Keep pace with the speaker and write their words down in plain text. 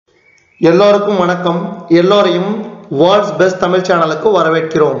எல்லோருக்கும் வணக்கம். எல்லோரையும் வேர்ல்ட்ஸ் பெஸ்ட் தமிழ் சேனலுக்கு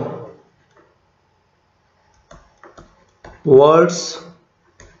வரவேற்கிறோம். வேர்ல்ட்ஸ்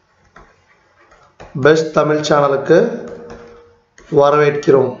பெஸ்ட் தமிழ் சேனலுக்கு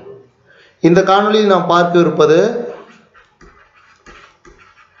வரவேற்கிறோம். இந்த காணொளியில் நாம் பார்க்க இருப்பது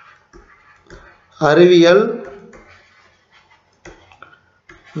அறிவியல்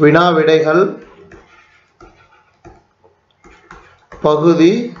வினா விடைகள்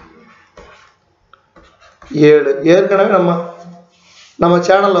பகுதி 7. ஏற்கனவே நம்ம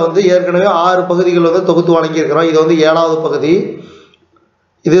சேனலில் ஏற்கனவே 6 பகுதிகள் தொகுத்து வழங்கியிருக்கிறோம். இது 7வது பகுதி.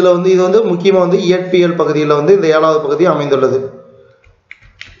 இது முக்கியமாக இயற்பியல் பகுதியில் இந்த 7வது பகுதி அமைந்துள்ளது.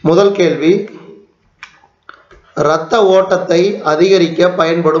 முதல் கேள்வி, இரத்த ஓட்டத்தை அதிகரிக்க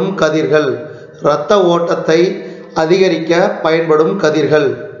பயன்படும் கதிர்கள். இரத்த ஓட்டத்தை அதிகரிக்க பயன்படும் கதிர்கள்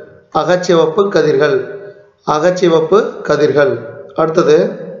அகச்சிவப்பு கதிர்கள். அகச்சிவப்பு கதிர்கள். அடுத்தது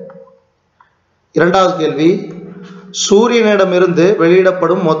இரண்டாவது கேள்வி, சூரியனிடமிருந்து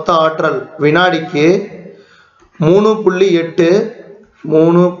வெளியிடப்படும் மொத்த ஆற்றல் வினாடிக்கு 3.8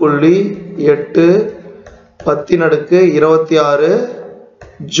 10^26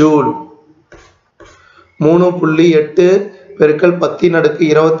 ஜூல். 3.8 பெருக்கல்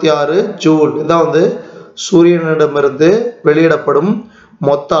 10^26 ஜூல். இதான் சூரியனிடமிருந்து வெளியிடப்படும்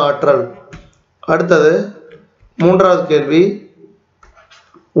மொத்த ஆற்றல். அடுத்தது மூன்றாவது கேள்வி,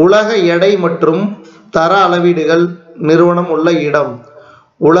 உலக எடை மற்றும் தர அளவீடுகள் நிறுவனம் உள்ள இடம்.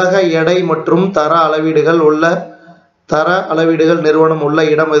 உலக எடை மற்றும் தர அளவீடுகள் நிறுவனம் உள்ள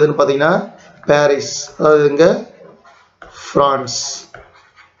இடம் எதுன்னு பார்த்தீங்கன்னா பாரிஸ். அதாவது இங்க பிரான்ஸ்.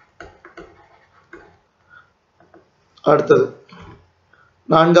 அடுத்தது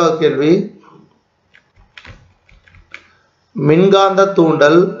நான்காவது கேள்வி, மின்காந்த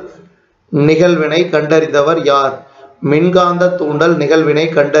தூண்டல் நிகழ்வினை கண்டறிந்தவர் யார்? மின்காந்த தூண்டல் நிகழ்வினை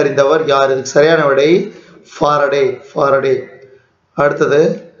கண்டறிந்தவர் யார்? இதுக்கு சரியான விடை ஃபாரடே. அடுத்தது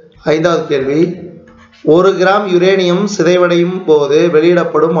ஐந்தாவது கேள்வி, 1 கிராம் யுரேனியம் சிதைவடையும் போது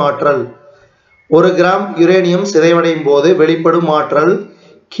வெளியிடப்படும் ஆற்றல். 1 கிராம் யுரேனியம் சிதைவடையும் போது வெளிப்படும் ஆற்றல்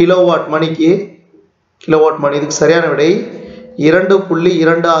கிலோவாட் மணிக்கு. இதுக்கு சரியான விடை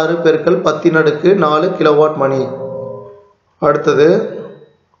 2.26 பெருக்கல் 10^4 கிலோவாட் மணி. அடுத்தது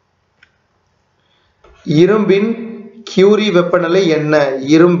இரும்பின் கியூரி வெப்பநிலை என்ன?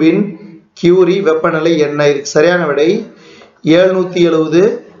 இரும்பின் கியூரி வெப்பநிலை என்ன? இதுக்கு சரியான விடை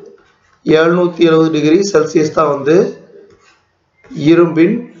 770 டிகிரி செல்சியஸ் தான்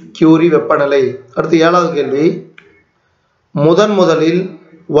இரும்பின் கியூரி வெப்பநிலை. அடுத்து ஏழாவது கேள்வி, முதலில்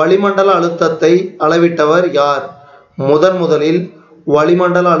வளிமண்டல அழுத்தத்தை அளவிட்டவர் யார்? முதலில்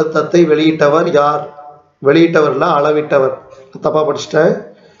வளிமண்டல அழுத்தத்தை வெளியிட்டவர் யார்? வெளியிட்டவர்ல அளவிட்டவர். தப்பா படிச்சுட்டேன்,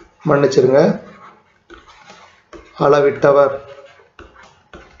 மன்னிச்சிருங்க. அளவிட்டவர்.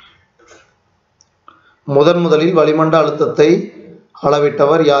 முதலில் வளிமண்டல அழுத்தத்தை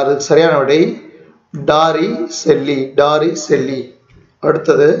அளவிட்டவர் யார்? சரியான விடை டாரி செல்லி.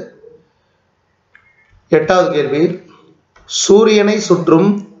 அடுத்தது எட்டாவது கேள்வி, சூரியனை சுற்றும்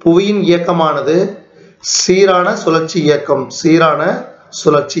புவியின் இயக்கமானது சீரான சுழற்சி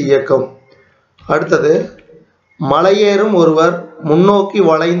இயக்கம். அடுத்தது மலையேறும் ஒருவர் முன்னோக்கி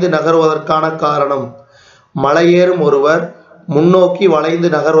வளைந்து நகர்வதற்கான காரணம். மலையேறும் ஒருவர் முன்னோக்கி வளைந்து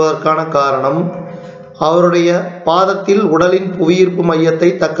நகர்வதற்கான காரணம் அவருடைய பாதத்தில் உடலின் புவியீர்ப்பு மையத்தை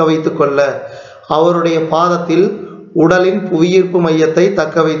தக்க வைத்துக் கொள்ள. அவருடைய பாதத்தில் உடலின் புவியீர்ப்பு மையத்தை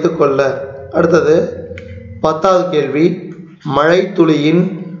தக்க வைத்துக் கொள்ள. அடுத்தது 10வது கேள்வி, மழை துளியின்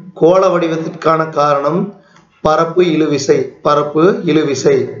கோள வடிவத்திற்கான காரணம் பரப்பு இழுவிசை.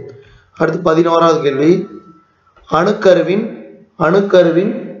 அடுத்து 11வது கேள்வி, அணுக்கருவின்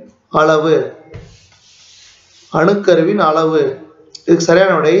அளவு. இதுக்கு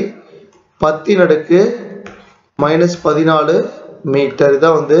சரியான விடை 10^-14 மீட்டர்.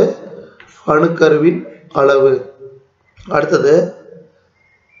 இதான் அணுக்கருவின் அளவு. அடுத்தது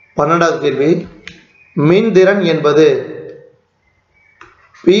 12வது கேள்வி, மின்திறன் என்பது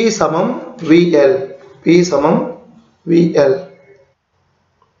P = VL.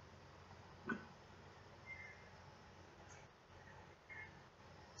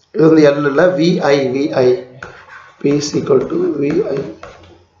 இது L இல்ல, VI. P = VI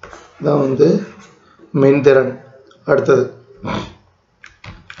தான் மின்திறன். அடுத்தது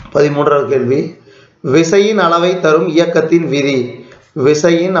 13வது கேள்வி, விசையின் அளவை தரும் இயக்கத்தின்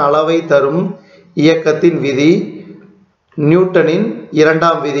விதி. நியூட்டனின்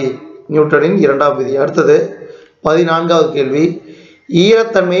இரண்டாம் விதி. அடுத்தது 14வது கேள்வி,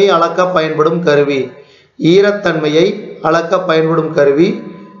 ஈரத்தன்மையை அளக்க பயன்படும் கருவி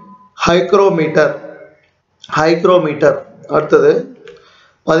ஹைக்ரோமீட்டர். அடுத்தது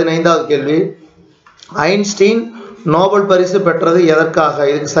 15வது கேள்வி, ஐன்ஸ்டீன் நோபல் பரிசு பெற்றது எதற்காக?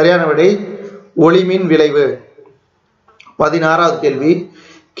 இதுக்கு சரியான விடை ஒளிமின் விளைவு. 16வது கேள்வி,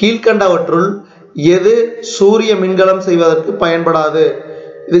 கீழ்கண்டவற்றுள் எது சூரிய மின்கலம் செய்வதற்கு பயன்படாது?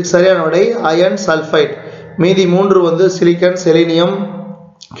 இதுக்கு சரியான விடை அயன் சல்பைட். மீதி 3 வந்து சிலிக்கன், செலினியம்,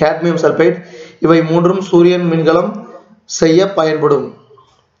 கேட்மியம் சல்பைட். இவை 3ம் சூரியன் மின்கலம் செய்ய பயன்படும்.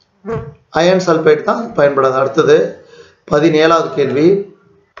 அயன் சல்பைட் தான் பயன்படாது. அடுத்தது 17வது கேள்வி,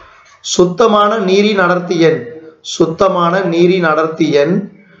 சுத்தமான நீரின் அடர்த்தி எண். சுத்தமான நீரின் அடர்த்தி எண்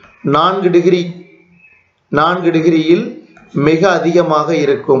 4 டிகிரியில் மிக அதிகமாக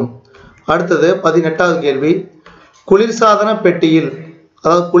இருக்கும். அடுத்தது 18வது கேள்வி, குளிர்சாதன பெட்டியில்,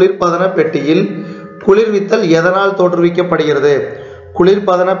 அதாவது குளிர்பதன பெட்டியில் குளிர்வித்தல் எதனால் தோற்றுவிக்கப்படுகிறது?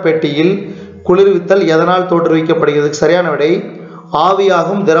 குளிர்பதன பெட்டியில் குளிர்வித்தல் எதனால் தோற்றுவிக்கப்படுகிறது? சரியான விடை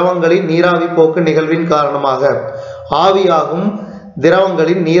ஆவியாகும் திரவங்களின் நீராவி போக்கு நிகழ்வின் காரணமாக. ஆவியாகும்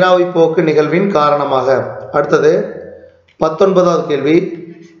திரவங்களின் நீராவி போக்கு நிகழ்வின் காரணமாக. அடுத்தது 19வது கேள்வி,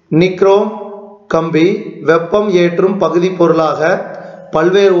 நிக்ரோம் கம்பி வெப்பம் ஏற்றும் பகுதி பொருளாக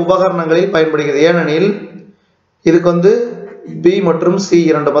பல்வேறு உபகரணங்களில் பயன்படுகிறது. ஏனெனில் இதுக்கு வந்து பி மற்றும் சி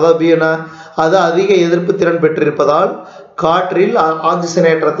இரண்டும், அதாவது பி என்ன, அது அதிக எதிர்ப்பு திறன் பெற்றிருப்பதால், காற்றில்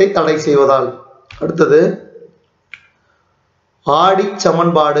ஆக்சிஜனேற்றத்தை தடை செய்வதால். அடுத்தது ஆடி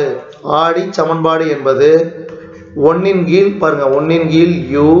சமன்பாடு. ஆடி சமன்பாடு என்பது 1 கீழ் பாருங்க 1 கீழ்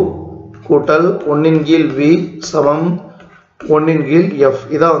u கூட்டல் 1 கீழ் v சமம் 1 கீழ் f.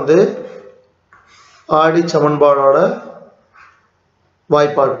 இதான் வந்து ஆடி சமன்பாடோட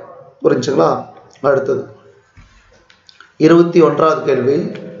வாய்ப்பாடு. புரிஞ்சுங்களா? அடுத்தது 21வது கேள்வி,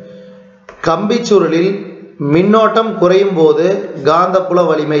 கம்பிச்சுருளில் மின்னோட்டம் குறையும் போது காந்தப்புல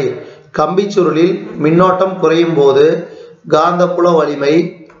வலிமை. கம்பிச்சுருளில் மின்னோட்டம் குறையும் போது காந்தப்புல வலிமை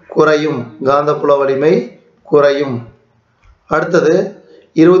குறையும். காந்தப்புல வலிமை குறையும். அடுத்தது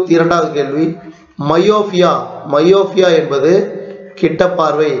 22வது கேள்வி, மயோபியா. மயோபியா என்பது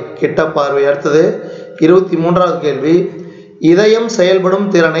கிட்டப்பார்வை. கிட்டப்பார்வை. அடுத்தது 23வது கேள்வி, இதயம் செயல்படும்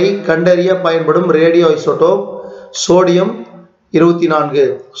திறனை கண்டறிய பயன்படும் ரேடியோ ஐசோடோப் சோடியம் 24.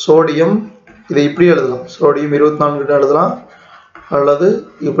 சோடியம், இதை இப்படி எழுதலாம், சோடியம் 24 எழுதலாம், அல்லது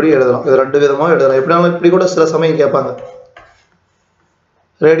இப்படி எழுதலாம். இது 2 விதமாக எழுதலாம். எப்படினாலும் இப்படி கூட சில சமயம் கேட்பாங்க.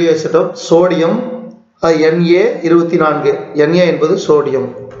 Radio isotope sodium Na24. Na என்பது சோடியம்.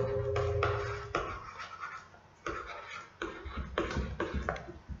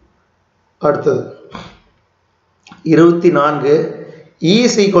 அடுத்தது 24, E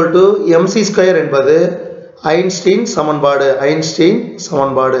 = mc² என்பது ஐன்ஸ்டீன் சமன்பாடு. ஐன்ஸ்டீன்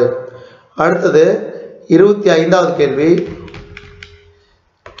சமன்பாடு. அடுத்தது 25வது கேள்வி,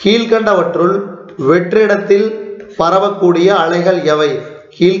 கீழ்கண்டவற்றுள் வெற்றிடத்தில் பரவக்கூடிய அலைகள் எவை?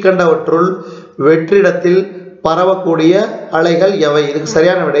 கீழ்கண்டவற்றுள் வெற்றிடத்தில் பரவக்கூடிய அலைகள் எவை? இதுக்கு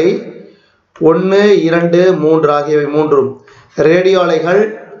சரியான விடை 1, 2, 3 ஆகியவை 3ம். ரேடியோ அலைகள்,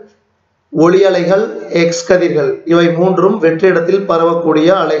 ஒளி அலைகள், எக்ஸ் கதிர்கள், இவை 3ம் வெற்றிடத்தில் பரவக்கூடிய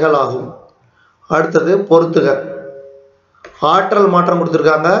அலைகள் ஆகும். அடுத்தது பொறுத்துக. ஆற்றல் மாற்றம்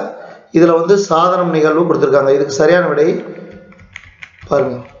கொடுத்திருக்காங்க, இதுல வந்து சாதனம் நிகழ்வு கொடுத்திருக்காங்க. இதுக்கு சரியான விடை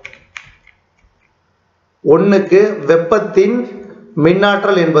பாருங்க, 1க்கு வெப்பத்தின்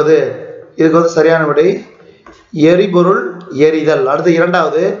மின்னாற்றல் என்பது, இதுக்கு வந்து சரியான விடை எரிபொருள் எரிதல். அடுத்து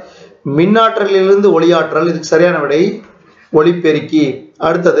 2வது மின்னாற்றலிலிருந்து ஒளியாற்றல், இதுக்கு சரியான விடை ஒளிப்பெருக்கி.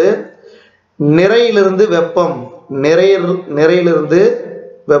 அடுத்தது நிறையிலிருந்து வெப்பம். நிறையிலிருந்து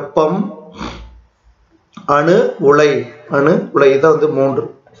வெப்பம் அணு உலை. அணு உலை, இதான் வந்து 3.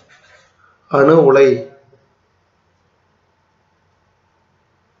 அணு உலை.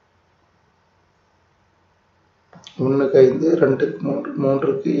 ஒன்றுக்கு 5, 2க்கு 3,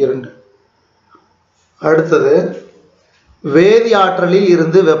 3க்கு 2. அடுத்தது வேதி ஆற்றலில்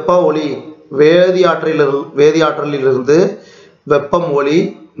இருந்து வெப்ப ஒளி. வேதியாற்றலில் இருந்து வெப்பம் ஒளி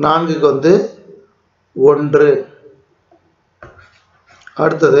 4க்கு வந்து 1.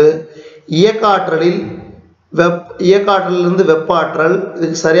 அடுத்தது இயக்க ஆற்றலிலிருந்து வெப்ப ஆற்றல்,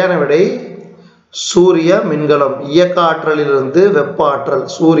 இதுக்கு சரியான விடை சூரிய மின்கலம். இயக்க ஆற்றலிலிருந்து வெப்ப ஆற்றல்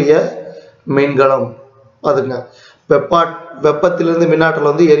சூரிய மின்கலம். அதுங்க வெப்பத்திலிருந்து மின்னாற்றல்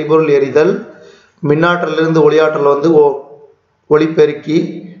வந்து எரிபொருள் எரிதல், மின்னாற்றலிலிருந்து ஒளியாற்றல் வந்து ஒளிப்பெருக்கி,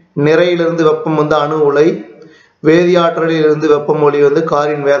 நிறையிலிருந்து வெப்பம் வந்து அணு உலை, வேதியாற்றலில் இருந்து வெப்பம் ஒளி வந்து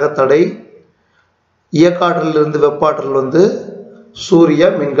காரின் வேகத்தடை, இயக்காற்றலில் இருந்து வெப்பாற்றல் வந்து சூரிய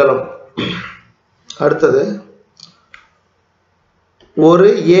மின்கலம். அடுத்தது ஒரு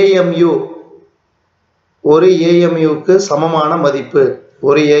AMUக்கு சமமான மதிப்பு.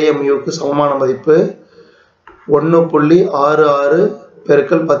 ஒரு AMUக்கு சமமான மதிப்பு 1.66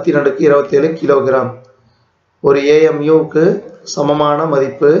 × 10⁻27 கிலோகிராம். ஒரு AMUக்கு சமமான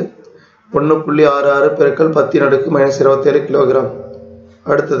மதிப்பு 1.66 பெருக்கல் 10⁻⁻27 கிலோகிராம்.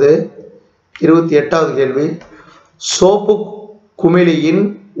 அடுத்தது 28வது கேள்வி. சோப்பு குமிழியின்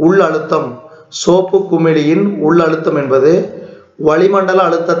உள் அழுத்தம். சோப்பு குமிழியின் உள் அழுத்தம் என்பது வளிமண்டல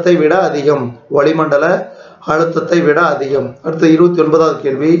அழுத்தத்தை விட அதிகம். வளிமண்டல அழுத்தத்தை விட அதிகம். அடுத்து 29வது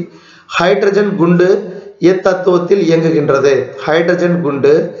கேள்வி. ஹைட்ரஜன் குண்டு எத்தத்துவத்தில் இயங்குகின்றது. ஹைட்ரஜன்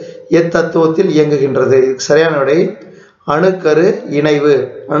குண்டு எத்தத்துவத்தில் இயங்குகின்றது. இதுக்கு சரியான விடை அணுக்கரு இணைவு.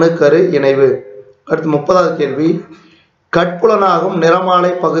 அணுக்கரு இணைவு. அடுத்து 30வது கேள்வி. கட்புலனாகும்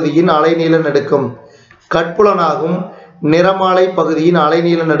நிறமாலை பகுதியின் அலைநீள நடுக்கம். கட்புலனாகும் நிறமாலை பகுதியின்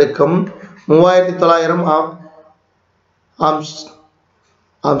அலைநீள நடுக்கம் 3900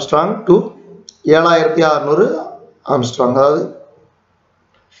 ஆம்ஸ்ட்ராங் டு 7600 ஆம்ஸ்ட்ராங். அதாவது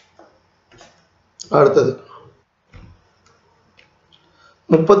அடுத்தது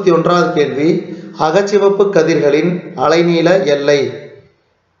 31வது கேள்வி. அகச்சிவப்பு கதிர்களின் அலைநீள எல்லை.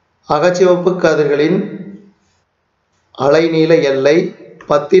 அகச்சிவப்பு கதிர்களின் அலைநீள எல்லை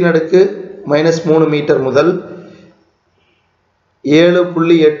 10⁻³ மீட்டர் முதல்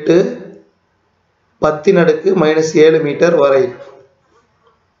 7.8 10⁻⁻7 மீட்டர் வரை.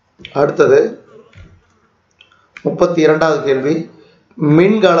 அடுத்தது 32வது கேள்வி.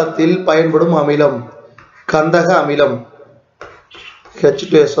 மின்கலத்தில் பயன்படும் அமிலம். கந்தக அமிலம்.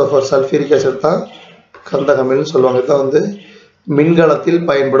 H2SO4 சல்ஃபியூரிக் ஆசிட் தான் கந்தக அமிலம் சொல்லுவாங்க. இதுதான் மின்கலத்தில்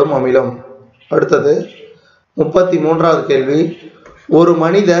பயன்படும் அமிலம். அடுத்தது 33வது கேள்வி. ஒரு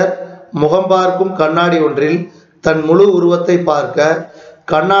மனிதர் முகம் பார்க்கும் கண்ணாடி ஒன்றில் தன் முழு உருவத்தை பார்க்க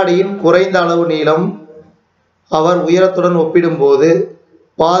கண்ணாடியின் குறைந்த அளவு நீளம் அவர் உயரத்துடன் ஒப்பிடும்போது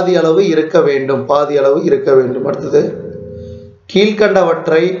பாதி அளவு இருக்க வேண்டும். பாதி அளவு இருக்க வேண்டும். அடுத்தது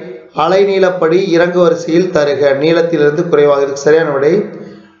கீழ்கண்டவற்றை அலைநீளப்படி இறங்கு வரிசையில் தருக. நீளத்திலிருந்து குறைவாக. இதுக்கு சரியான விடை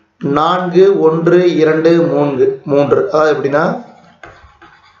 4 1 2 3. அதாவது எப்படின்னா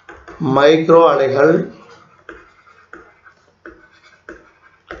மைக்ரோ அலைகள்.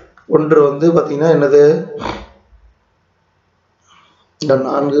 ஒன்று பார்த்தீங்கன்னா என்னது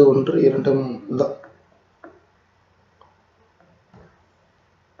 4 1 2 3 தான்.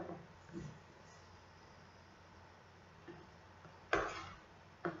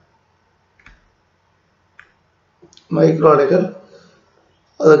 மைக்ரோ அலைகள்.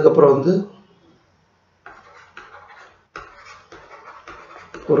 அதுக்கப்புறம்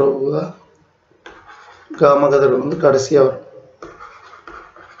புற காம கதிர்கள் கடைசியாக வரும்.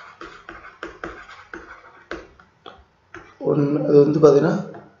 1 அது பார்த்தீங்கன்னா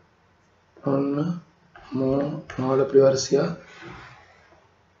 1 3 4 இப்படி வரிசையா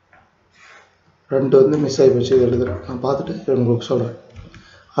 2 மிஸ் ஆகி போச்சு. எழுதுறேன், நான் பார்த்துட்டு உங்களுக்கு சொல்கிறேன்.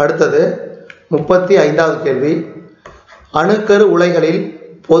 அடுத்தது 35வது கேள்வி. அணுக்கரு உலைகளில்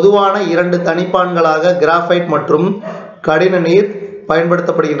பொதுவான 2 தனிப்பான்களாக கிராஃபைட் மற்றும் கடின நீர்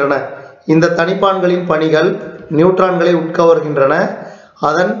பயன்படுத்தப்படுகின்றன. இந்த தனிப்பான்களின் பணிகள் நியூட்ரான்களை உட்கவர்கின்றன,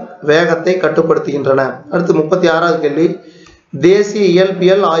 அதன் வேகத்தை கட்டுப்படுத்துகின்றன. அடுத்து 36வது கேள்வி. தேசிய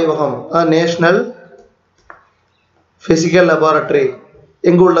இயற்பியல் ஆய்வகம் நேஷனல் பிசிக்கல் லெபார்டரி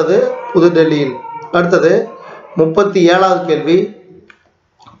எங்கு உள்ளது? புதுடெல்லியில். அடுத்தது 37வது கேள்வி.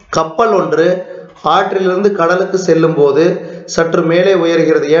 கப்பல் ஒன்று ஆற்றிலிருந்து கடலுக்கு செல்லும் போது சற்று மேலே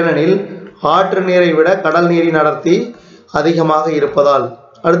உயர்கிறது. ஏனெனில் ஆற்று நீரை விட கடல் நீரின் அடர்த்தி அதிகமாக இருப்பதால்.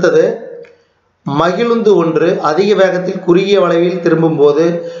 அடுத்தது மகிழுந்து ஒன்று அதிக வேகத்தில் குறுகிய வளைவில் திரும்பும் போது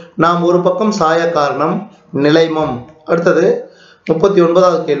நாம் ஒரு பக்கம் சாய காரணம் நிலைமம். அடுத்தது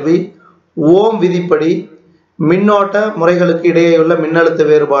 39வது கேள்வி. ஓம் விதிப்படி மின்னோட்ட முறைகளுக்கு இடையேயுள்ள மின்னழுத்த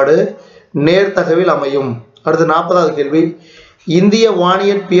வேறுபாடு நேர்த்தகவில் அமையும். அடுத்து 40வது கேள்வி. இந்திய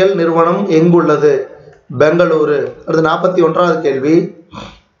வானியற்பியல் நிறுவனம் எங்குள்ளது? பெங்களூரு. அடுத்து 41வது கேள்வி.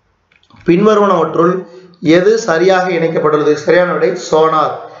 பின்வருவனவற்றுள் எது சரியாக இணைக்கப்பட்டுள்ளது? சரியான விடை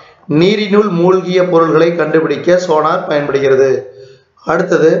சோனார். நீரினுள் மூழ்கிய பொருள்களை கண்டுபிடிக்க சோனார் பயன்படுகிறது.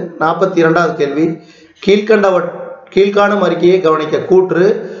 அடுத்தது 42வது கேள்வி. கீழ்காணும் அறிக்கையை கவனிக்க. கூற்று.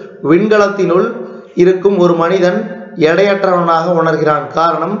 விண்கலத்தினுள் இருக்கும் ஒரு மனிதன் எடையற்றவனாக உணர்கிறான்.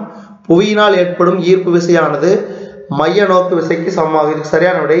 காரணம் புவியினால் ஏற்படும் ஈர்ப்பு விசையானது மைய நோக்கு விசைக்கு சமமாகும். இதுக்கு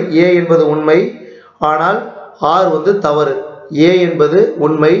சரியான விடை ஏ என்பது உண்மை, ஆனால் ஆர் தவறு. ஏ என்பது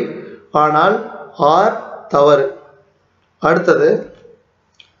உண்மை, ஆனால் ஆர் தவறு. அடுத்தது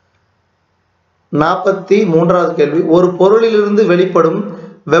 43வது கேள்வி. ஒரு பொருளிலிருந்து வெளிப்படும்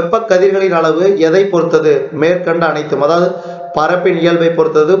வெப்ப கதிர்களின் அளவு எதை பொறுத்தது? மேற்கண்ட அனைத்தும். அதாவது பரப்பின் இயல்பை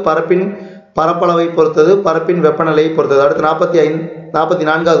பொறுத்தது, பரப்பின் பரப்பளவை பொறுத்தது, பரப்பின் வெப்பநிலையை பொறுத்தது. அடுத்து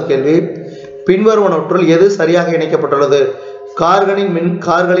 44வது கேள்வி. பின்வருவனவற்றுள் எது சரியாக இணைக்கப்பட்டுள்ளது? கார்களின்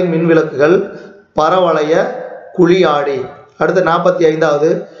மின் விளக்குகள், பரவளைய குழி ஆடி. அடுத்து 45வது.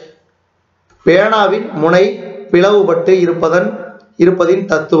 பேனாவின் முனை பிளவுபட்டு இருப்பதின்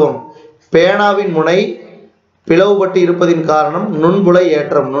தத்துவம். பேனாவின் முனை பிளவுபட்டு இருப்பதின் காரணம் நுண்புலை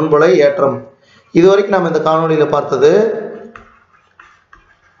ஏற்றம். இதுவரைக்கும் நாம் இந்த காணொளியில் பார்த்தது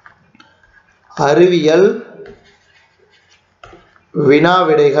அறிவியல்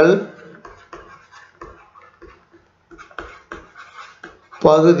வினாவிடைகள்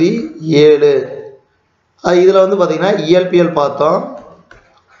பகுதி 7. இதில் வந்து பார்த்தீங்கன்னா இயல்பியல் பார்த்தோம்.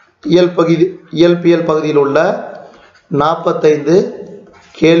 இயல்பியல் பகுதியில் உள்ள 45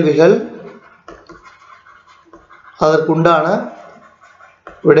 கேள்விகள், அதற்குண்டான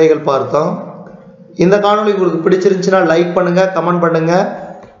விடைகள் பார்த்தோம். இந்த காணொளி உங்களுக்கு பிடிச்சிருந்துச்சுன்னா லைக் பண்ணுங்க,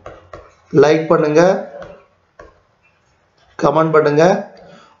 கமெண்ட் பண்ணுங்க,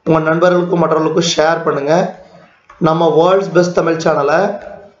 உங்கள் நண்பர்களுக்கும் மற்றவர்களுக்கும் ஷேர் பண்ணுங்க. நம்ம வேர்ல்ட்ஸ் பெஸ்ட் தமிழ் சேனலை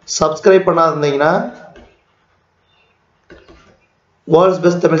சப்ஸ்கிரைப் பண்ணாதிருந்தீங்கன்னா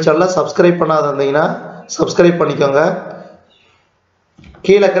சப்ஸ்கிரைப் பண்ணிக்கோங்க.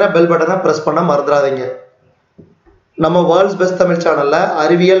 கீழே இருக்கிற பெல் பட்டனை ப்ரெஸ் பண்ண மறந்துடாதீங்க. நம்ம வேர்ல்ட்ஸ் பெஸ்ட் தமிழ் சேனலில்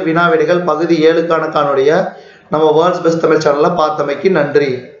அறிவியல் வினாவிடைகள் பகுதி 7க்கான காணொளியை நம்ம வேர்ல்ட்ஸ் பெஸ்ட் தமிழ் சேனலில் பார்த்தமைக்கு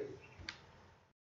நன்றி.